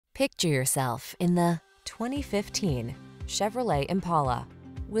Picture yourself in the 2015 Chevrolet Impala.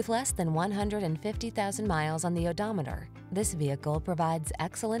 With less than 150,000 miles on the odometer, this vehicle provides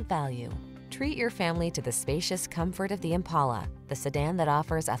excellent value. Treat your family to the spacious comfort of the Impala, the sedan that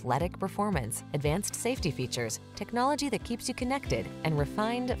offers athletic performance, advanced safety features, technology that keeps you connected, and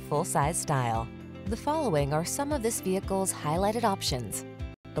refined full-size style. The following are some of this vehicle's highlighted options: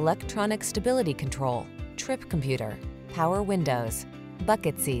 electronic stability control, trip computer, power windows,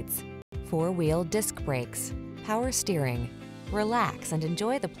 bucket seats, four-wheel disc brakes, power steering. Relax and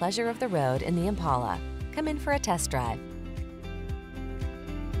enjoy the pleasure of the road in the Impala. Come in for a test drive.